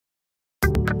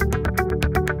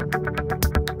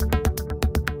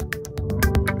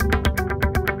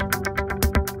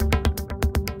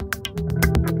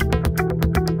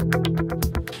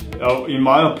In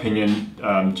my opinion,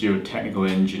 geotechnical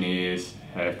engineers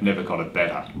have never got it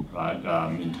better, right,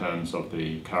 in terms of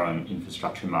the current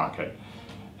infrastructure market.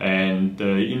 And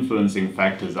the influencing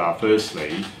factors are,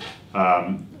 firstly,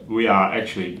 we are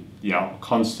actually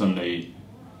constantly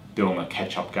doing a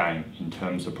catch-up game in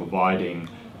terms of providing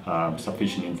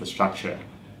sufficient infrastructure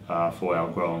for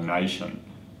our growing nation.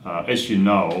 As you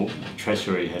know,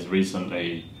 Treasury has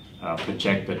recently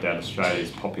projected that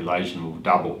Australia's population will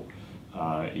double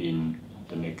in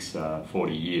the next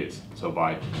 40 years. So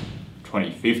by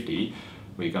 2050,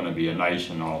 we're going to be a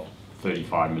nation of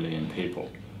 35 million people.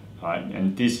 Right?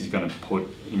 And this is going to put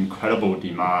incredible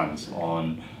demands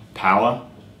on power,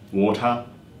 water,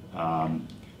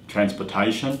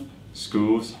 transportation,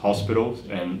 schools, hospitals,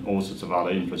 and all sorts of other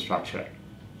infrastructure.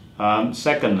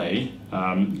 Secondly,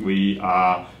 we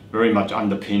are very much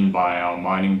underpinned by our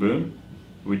mining boom,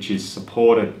 which is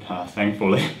supported,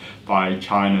 thankfully, by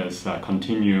China's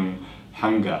continuing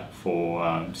hunger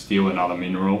for steel and other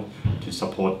minerals to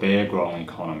support their growing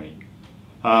economy.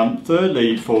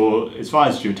 Thirdly, as far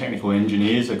as geotechnical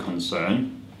engineers are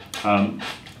concerned,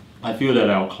 I feel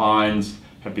that our clients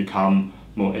have become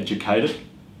more educated,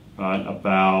 right,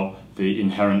 about the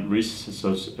inherent risks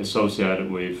associated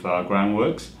with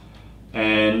groundworks.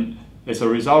 And as a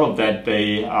result of that,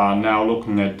 they are now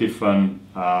looking at different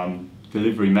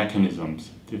delivery mechanisms,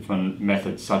 different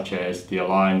methods such as the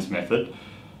alliance method,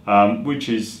 which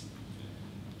is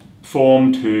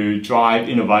formed to drive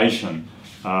innovation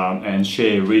and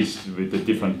share risks with the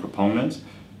different proponents.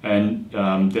 And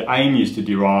the aim is to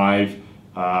derive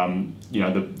the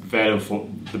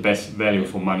best value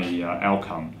for money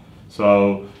outcome.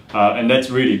 So, and that's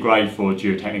really great for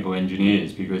geotechnical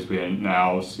engineers because we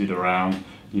now sit around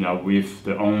with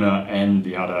the owner and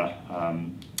the other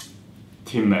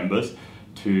team members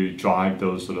to drive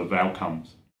those sort of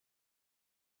outcomes.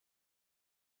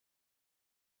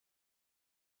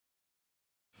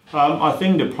 I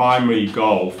think the primary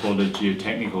goal for the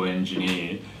geotechnical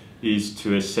engineer is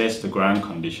to assess the ground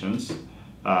conditions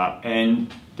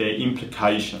and their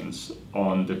implications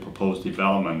on the proposed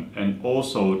development, and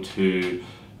also to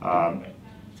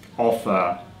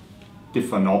offer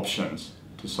different options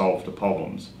to solve the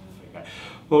problems. Okay.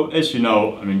 Well, as you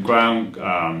know, I mean, ground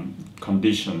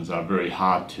conditions are very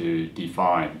hard to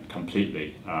define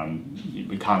completely.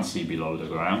 We can't see below the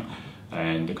ground,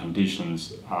 and the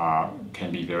conditions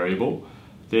can be variable.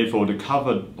 Therefore, to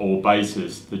cover all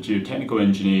bases, the geotechnical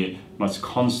engineer must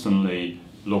constantly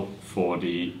look for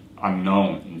the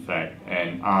unknown, in fact,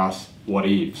 and ask what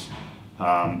ifs.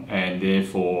 And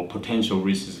therefore, potential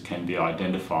risks can be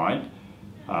identified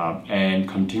and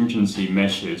contingency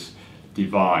measures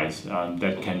devised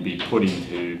that can be put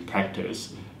into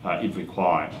practice if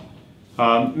required.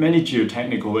 Many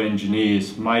geotechnical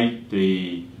engineers make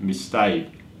the mistake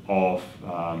of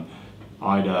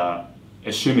either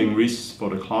assuming risks for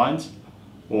the clients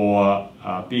or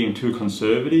being too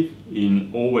conservative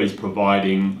in always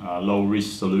providing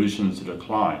low-risk solutions to the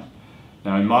client.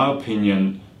 Now, in my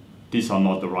opinion, these are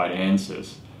not the right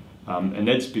answers. And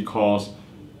that's because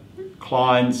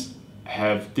clients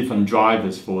have different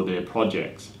drivers for their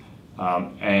projects,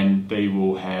 and they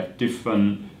will have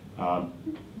different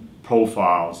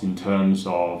profiles in terms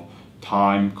of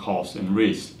time, cost, and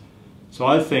risk. So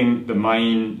I think the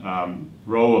main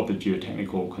role of the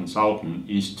geotechnical consultant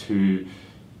is to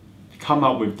come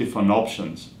up with different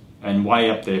options and weigh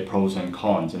up their pros and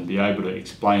cons and be able to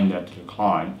explain that to the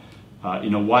client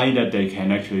in a way that they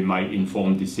can actually make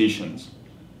informed decisions.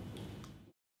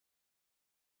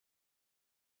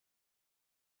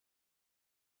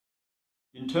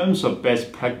 In terms of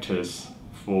best practice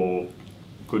for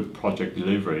good project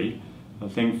delivery, I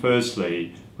think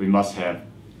firstly we must have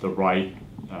the right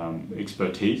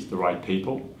expertise, the right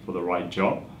people for the right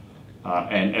job,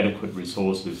 and adequate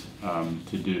resources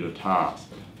to do the task.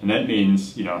 And that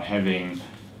means having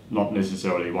not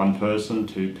necessarily one person,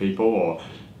 two people, or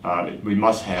we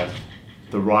must have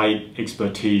the right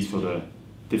expertise for the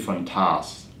different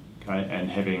tasks, okay,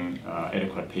 and having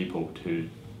adequate people to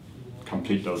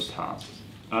complete those tasks.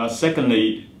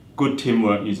 Secondly, good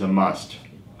teamwork is a must.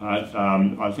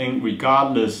 I think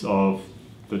regardless of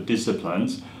the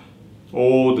disciplines,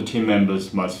 all the team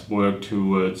members must work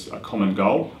towards a common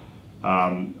goal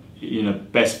in a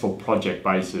best for project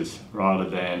basis rather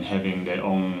than having their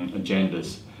own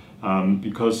agendas,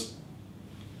 because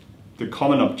the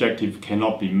common objective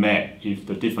cannot be met if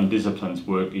the different disciplines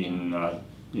work in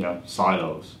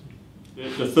silos.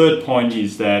 The third point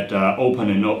is that open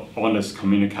and honest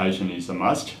communication is a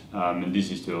must, and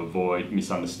this is to avoid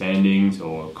misunderstandings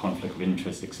or conflict of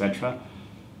interest, etc.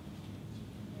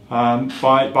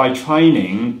 By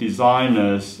training,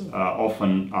 designers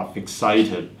often are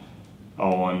fixated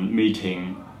on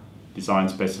meeting design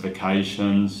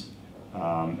specifications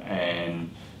and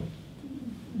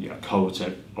codes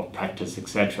of practice,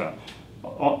 etc.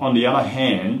 On the other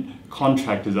hand,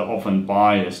 contractors are often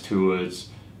biased towards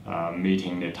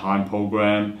meeting their time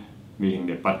program, meeting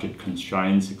their budget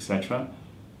constraints, etc.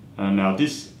 And now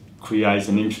this creates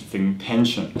an interesting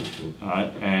tension,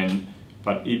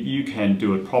 but if you can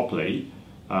do it properly,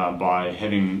 by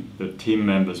having the team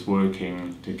members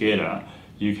working together,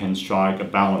 you can strike a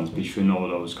balance between all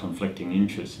those conflicting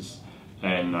interests,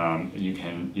 and you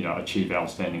can achieve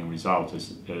outstanding results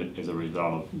as a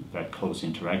result of that close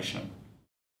interaction.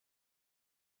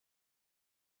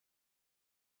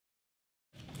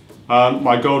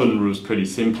 My golden rule is pretty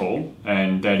simple,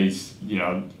 and that is,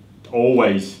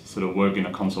 always sort of work in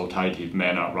a consultative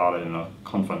manner rather than a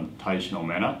confrontational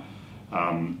manner.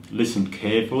 Listen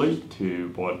carefully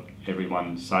to what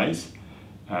everyone says,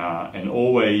 and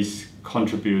always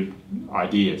contribute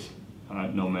ideas,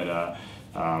 no matter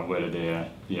whether they're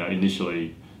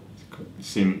initially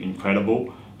seem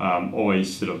incredible.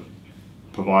 Always sort of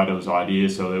provide those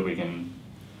ideas so that we can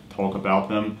talk about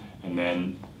them, and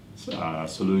then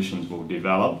solutions will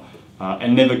develop.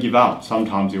 And never give up.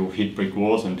 Sometimes you'll hit brick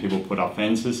walls and people put up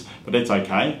fences, but that's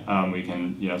okay. We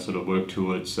can sort of work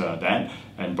towards that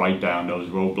and break down those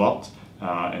roadblocks,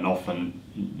 and often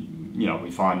we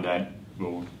find that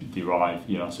we'll derive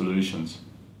solutions.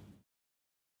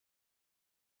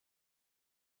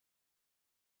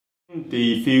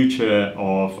 The future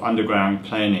of underground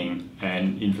planning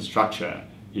and infrastructure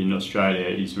in Australia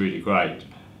is really great.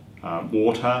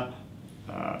 Water,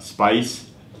 space,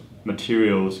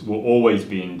 materials will always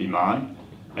be in demand,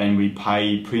 and we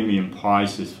pay premium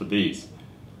prices for these.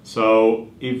 So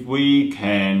if we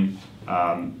can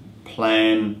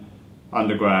plan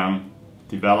underground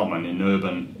development in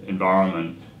urban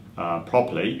environment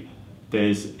properly,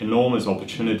 there's enormous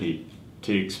opportunity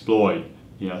to exploit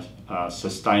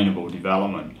sustainable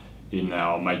development in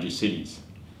our major cities.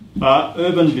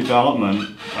 Urban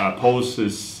development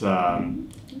poses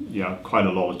quite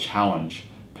a lot of challenge,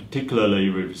 particularly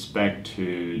with respect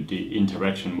to the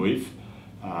interaction with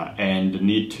and the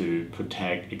need to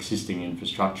protect existing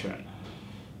infrastructure.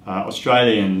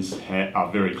 Australians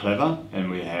are very clever, and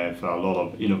we have a lot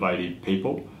of innovative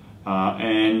people,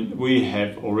 and we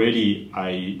have already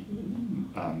a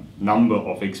number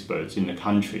of experts in the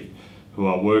country who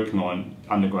are working on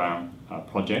underground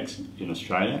projects in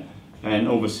Australia and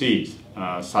overseas,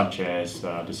 such as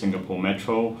the Singapore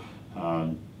Metro,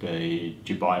 the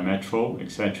Dubai Metro,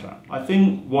 etc. I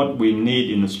think what we need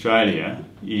in Australia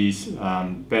is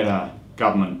better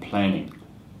government planning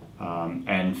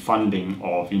and funding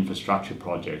of infrastructure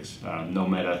projects, no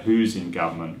matter who's in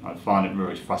government. I find it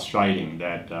very frustrating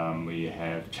that we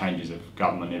have changes of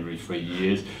government every 3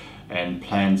 years and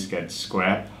plans get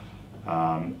scrapped,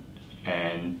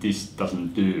 and this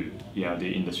doesn't do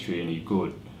the industry any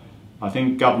good. I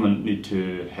think government need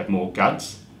to have more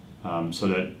guts so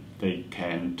that they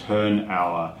can turn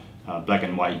our black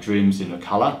and white dreams into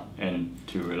colour and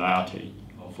to reality.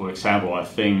 For example, I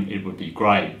think it would be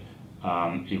great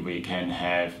if we can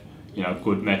have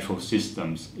good metro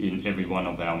systems in every one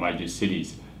of our major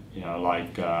cities,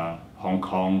 like Hong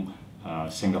Kong,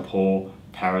 Singapore,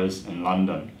 Paris and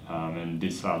London. And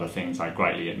these are the things I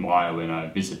greatly admire when I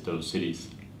visit those cities.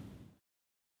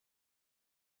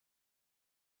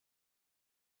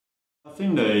 I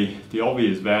think the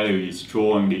obvious value is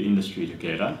drawing the industry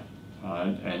together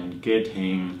and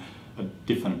getting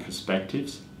different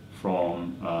perspectives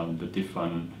from the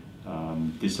different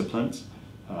disciplines,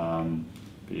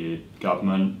 be it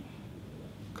government,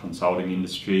 consulting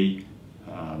industry,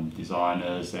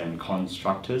 designers and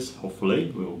constructors.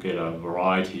 Hopefully we'll get a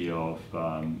variety of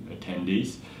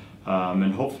attendees,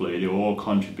 and hopefully they will all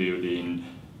contribute in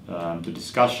the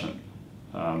discussion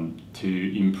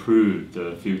to improve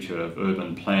the future of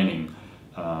urban planning,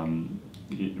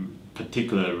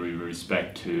 particularly with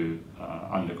respect to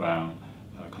underground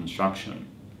construction.